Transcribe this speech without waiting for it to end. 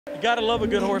You got to love a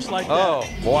good horse like that. Oh,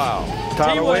 wow.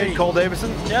 Tyler Wade, Cole Davison.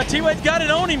 Yeah, T-Wade's got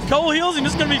it on him. Cole heels him.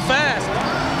 This is going to be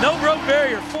fast. No rope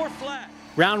barrier, 4 flat.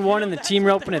 Round 1 in the team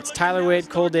rope, and it's Tyler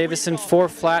Wade, Cole Davison, 4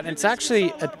 flat. And it's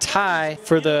actually a tie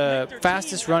for the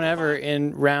fastest run ever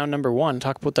in round number 1.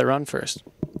 Talk about that run first.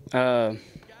 Well,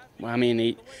 I mean,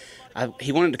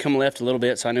 he wanted to come left a little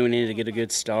bit, so I knew we needed to get a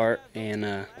good start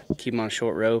and keep him on a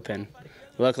short rope. And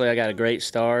luckily, I got a great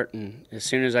start. And as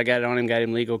soon as I got it on him, got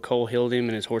him legal, Cole heeled him,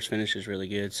 and his horse finish is really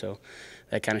good. So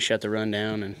that kind of shut the run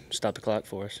down and stopped the clock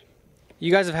for us.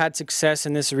 You guys have had success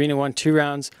in this arena, won 2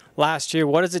 rounds last year.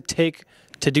 What does it take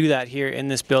to do that here in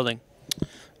this building?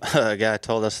 A guy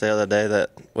told us the other day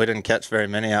that we didn't catch very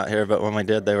many out here, but when we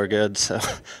did, they were good. So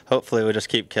hopefully we just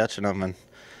keep catching them and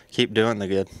keep doing the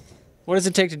good. What does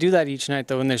it take to do that each night,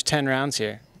 though, when there's 10 rounds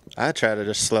here? I try to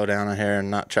just slow down in here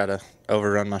and not try to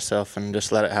overrun myself and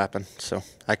just let it happen. So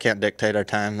I can't dictate our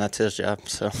time. That's his job.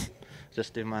 So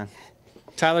just do mine.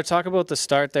 Tyler, talk about the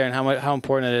start there and how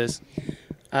important it is.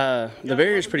 The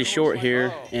barrier is pretty short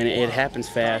here, and it happens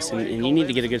fast, and you need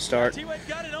to get a good start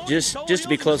just to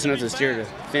be close enough to the steer to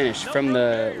finish. From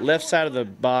the left side of the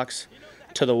box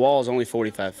to the wall is only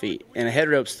 45 feet, and a head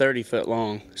rope's 30 foot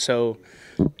long. So,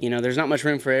 you know, there's not much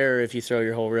room for error if you throw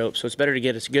your whole rope. So it's better to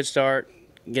get a good start,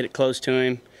 get it close to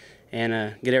him,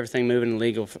 and get everything moving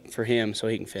legal for him so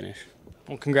he can finish.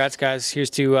 Well, congrats, guys. Here's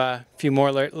to a few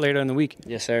more later in the week.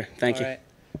 Yes, sir. Thank you. All right.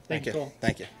 Thank you, Cole.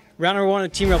 Thank you. Round number 1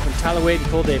 of the team rope, Tyler Wade and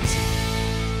Cole Davison.